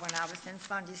learned when I was in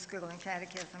Sunday school and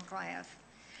catechism class.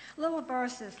 Little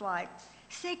verses like,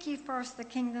 "Seek ye first the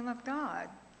kingdom of God.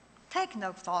 Take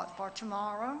no thought for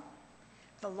tomorrow.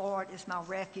 The Lord is my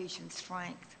refuge and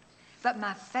strength." But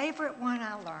my favorite one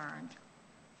I learned,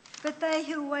 "But they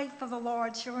who wait for the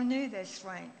Lord shall renew their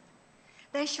strength.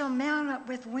 They shall mount up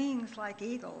with wings like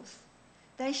eagles.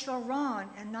 They shall run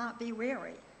and not be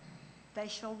weary. They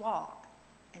shall walk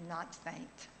and not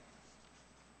faint."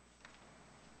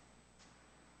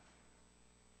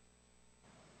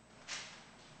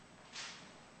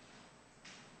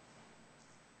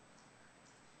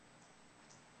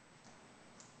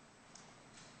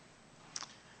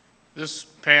 This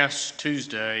past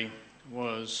Tuesday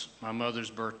was my mother's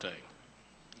birthday,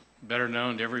 better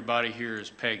known to everybody here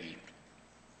as Peggy.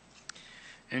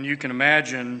 And you can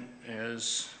imagine,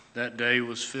 as that day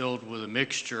was filled with a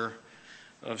mixture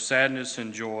of sadness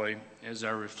and joy, as I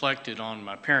reflected on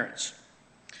my parents.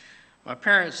 My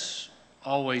parents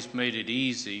always made it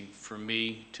easy for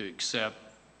me to accept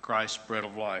Christ's bread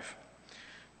of life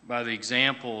by the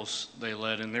examples they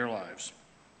led in their lives.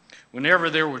 Whenever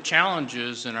there were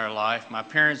challenges in our life, my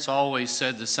parents always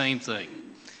said the same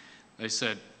thing. They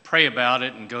said, "Pray about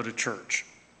it and go to church."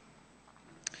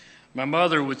 My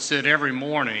mother would sit every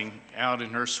morning out in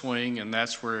her swing, and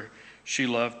that's where she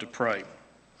loved to pray.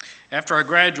 After I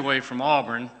graduated from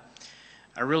Auburn,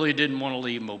 I really didn't want to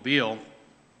leave Mobile.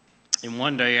 And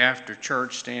one day after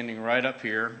church, standing right up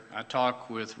here, I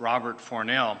talked with Robert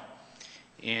Farnell,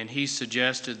 and he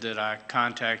suggested that I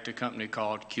contact a company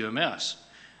called QMS.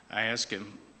 I asked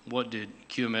him, "What did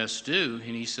QMS do?"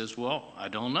 And he says, "Well, I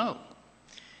don't know."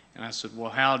 And I said,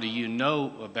 "Well, how do you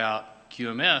know about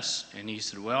QMS?" And he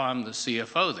said, "Well, I'm the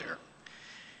CFO there."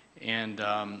 And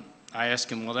I asked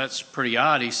him, "Well, that's pretty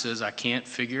odd." He says, "I can't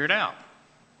figure it out."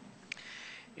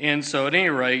 And so at any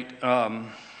rate,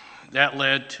 that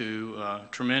led to a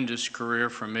tremendous career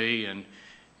for me,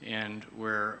 and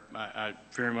where I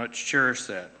very much cherish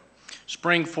that.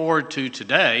 Spring forward to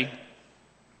today,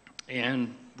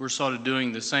 and we're sort of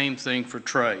doing the same thing for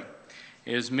Trey.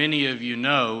 As many of you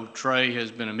know, Trey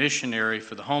has been a missionary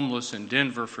for the homeless in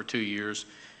Denver for 2 years,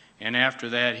 and after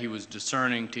that he was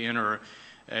discerning to enter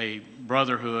a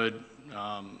brotherhood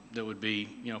that would be,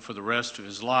 for the rest of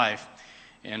his life.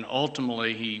 And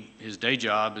ultimately, his day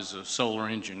job is a solar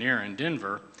engineer in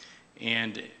Denver,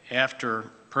 and after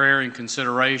prayer and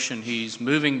consideration, he's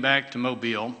moving back to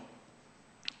Mobile,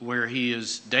 where he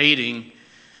is dating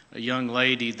a young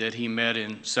lady that he met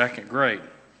in second grade.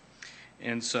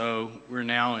 And so we're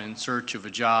now in search of a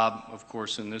job, of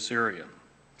course, in this area.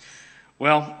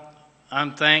 Well,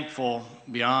 I'm thankful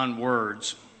beyond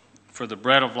words for the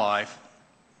bread of life,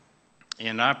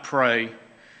 and I pray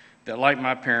that, like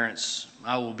my parents,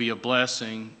 I will be a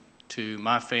blessing to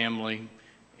my family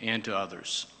and to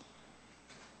others.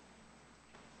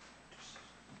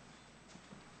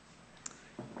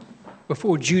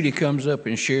 Before Judy comes up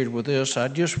and shares with us, I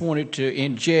just wanted to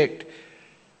inject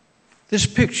this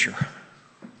picture.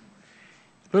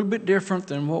 A little bit different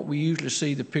than what we usually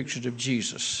see the pictures of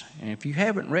Jesus. And if you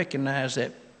haven't recognized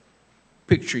that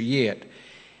picture yet,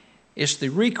 it's the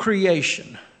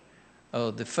recreation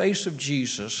of the face of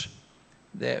Jesus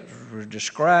that was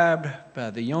described by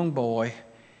the young boy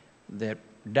that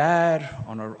died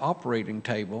on an operating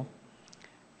table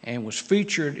and was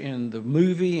featured in the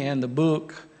movie and the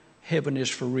book Heaven is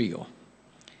for Real.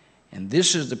 And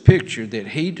this is the picture that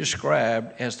he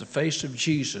described as the face of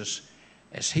Jesus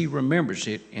as he remembers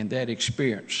it in that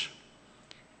experience.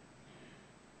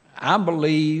 I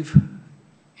believe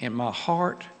in my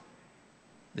heart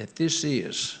that this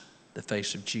is the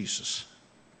face of Jesus.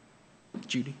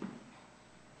 Judy?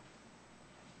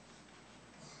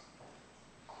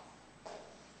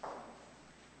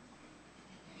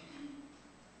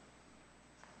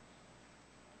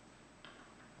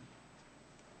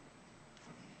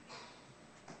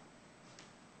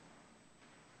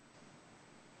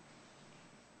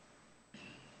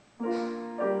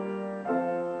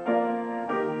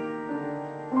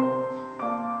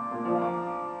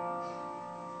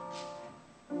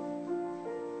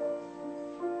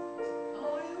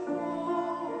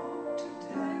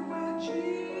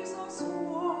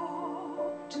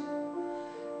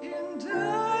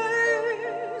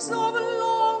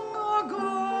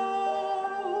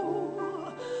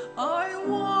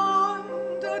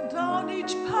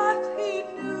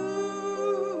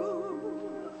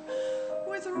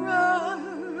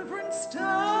 Reverent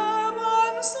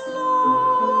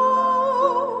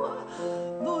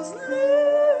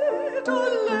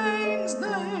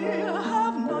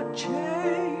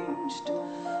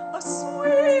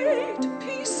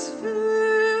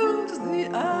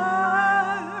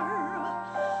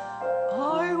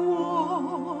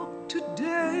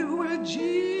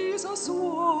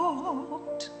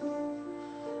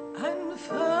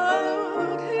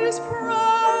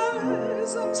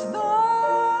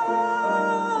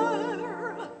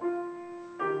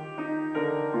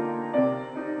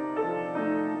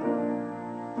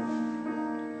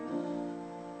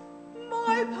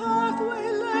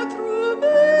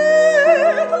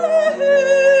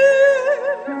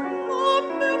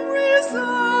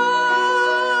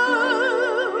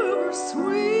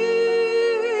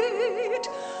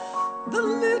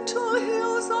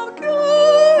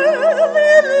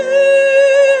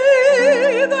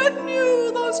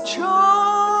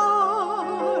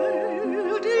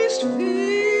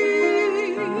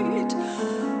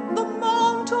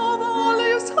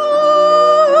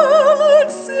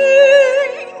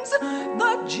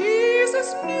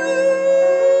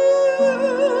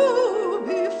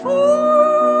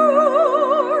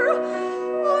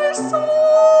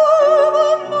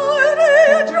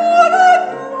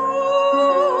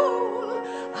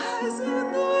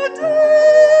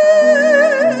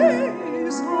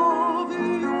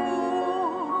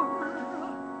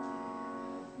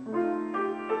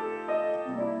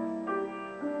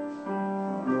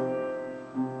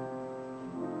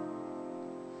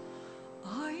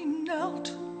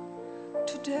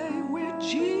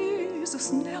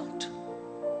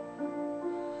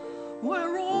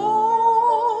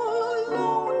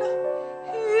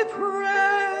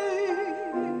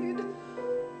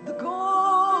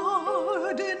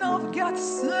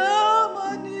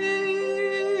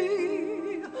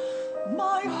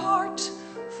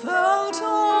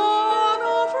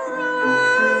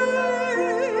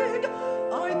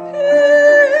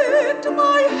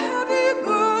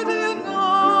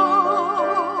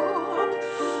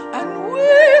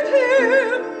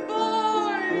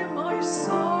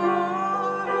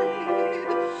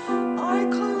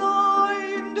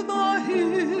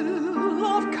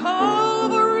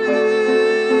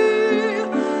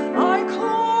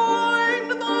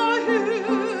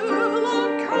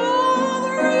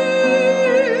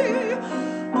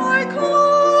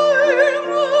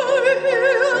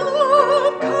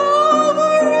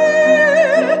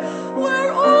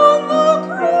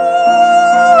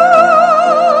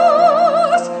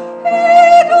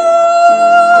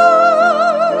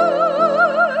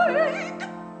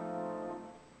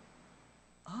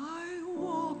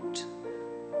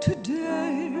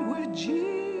today where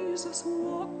Jesus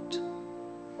walked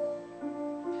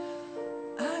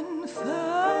and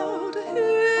felt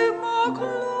him more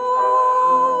close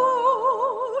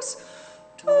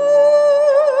to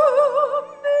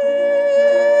me.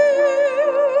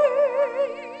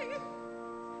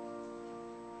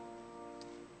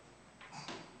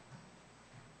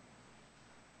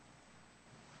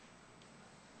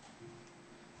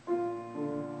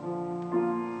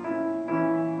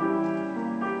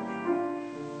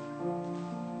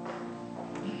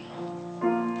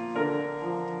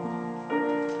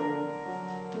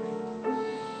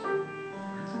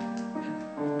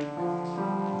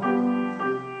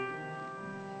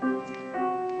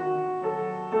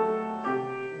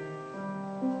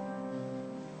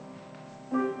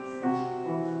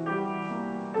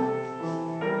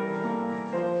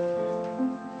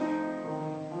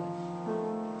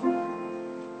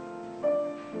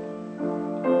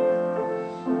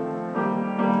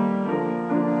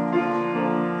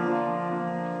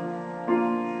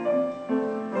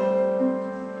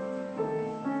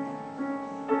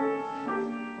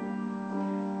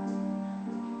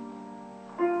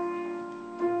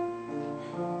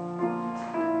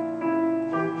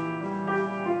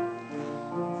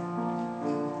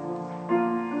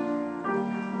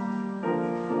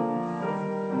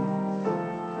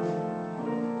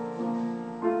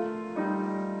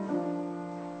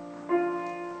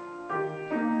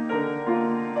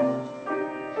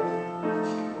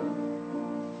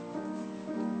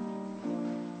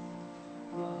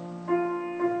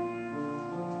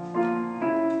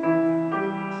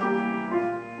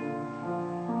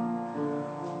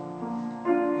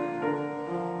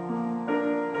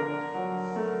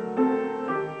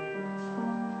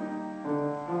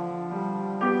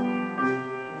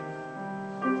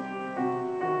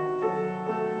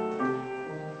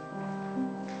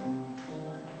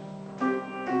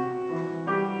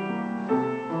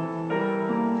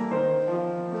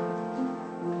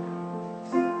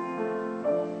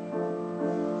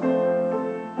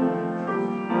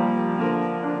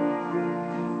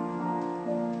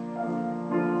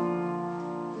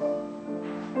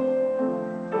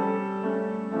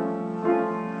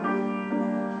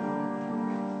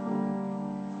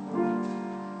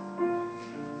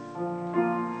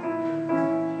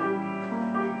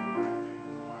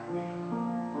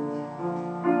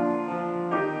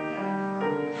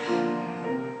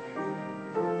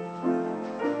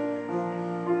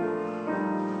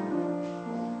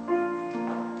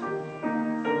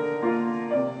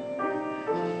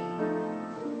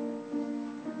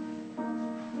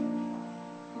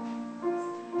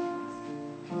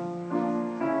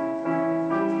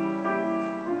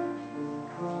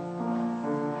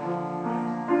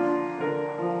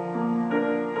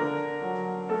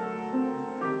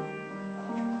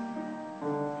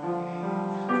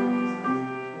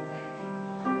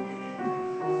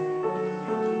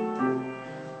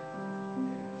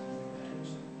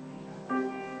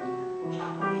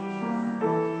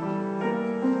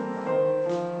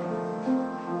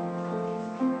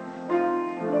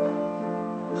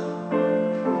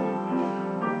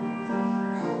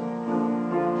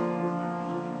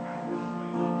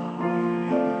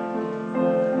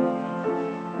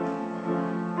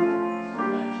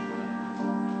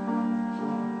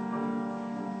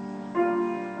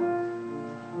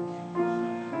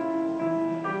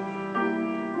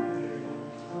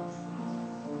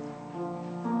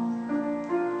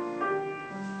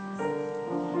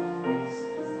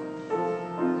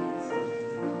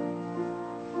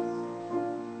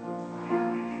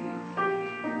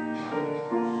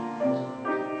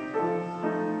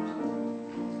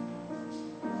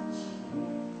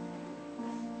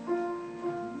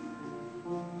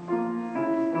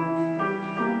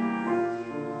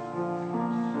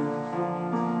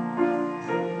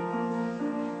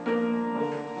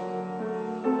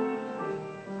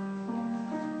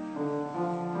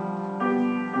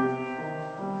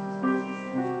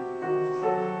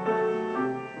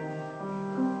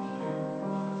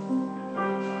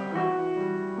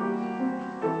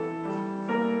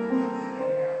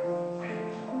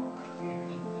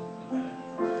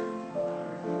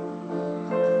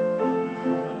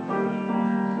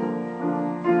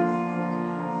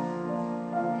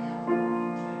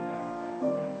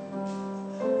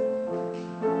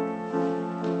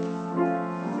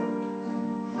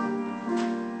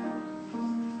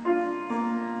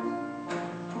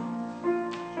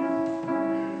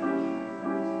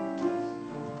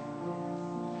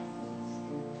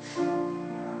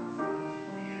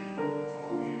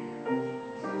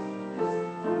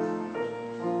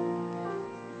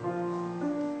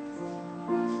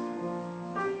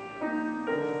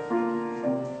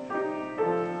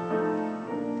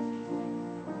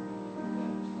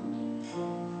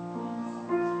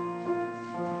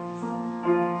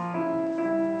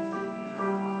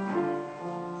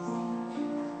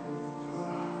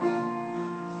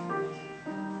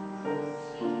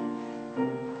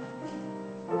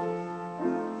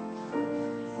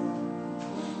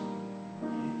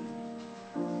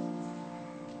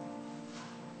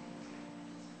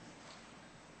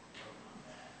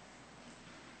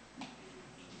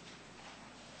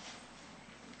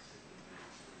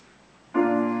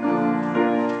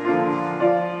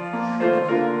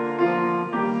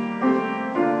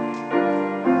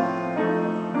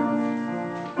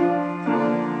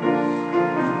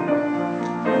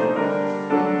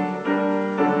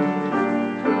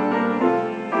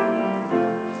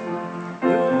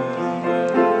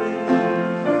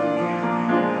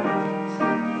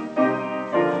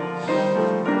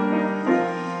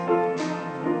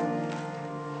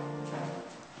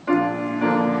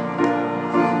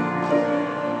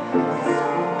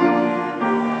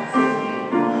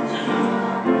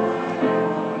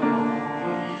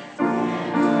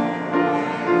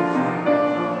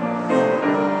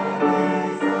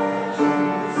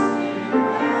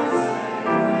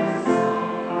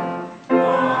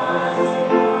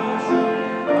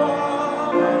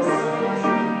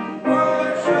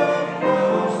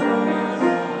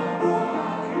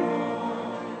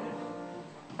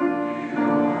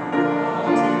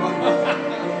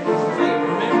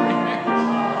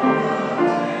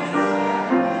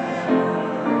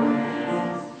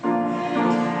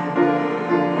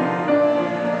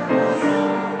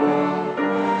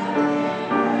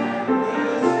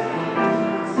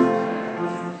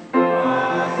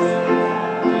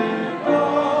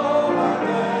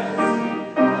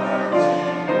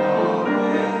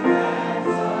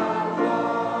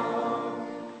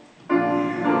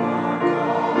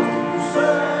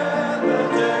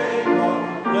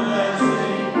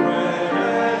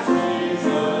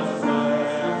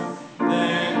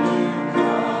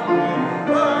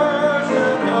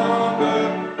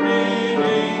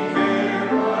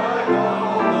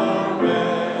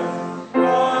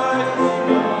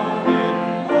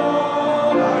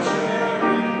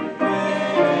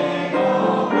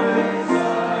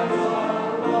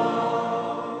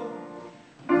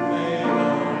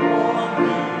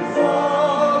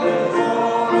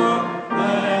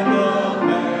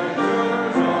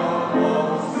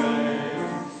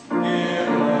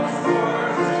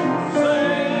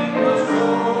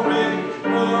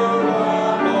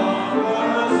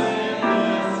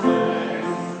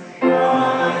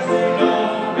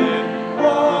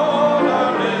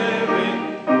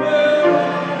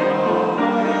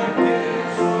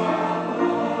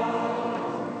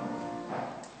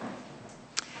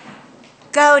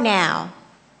 So now,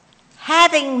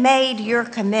 having made your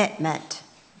commitment,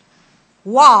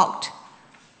 walked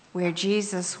where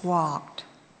Jesus walked,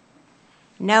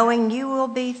 knowing you will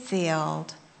be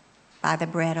filled by the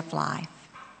bread of life.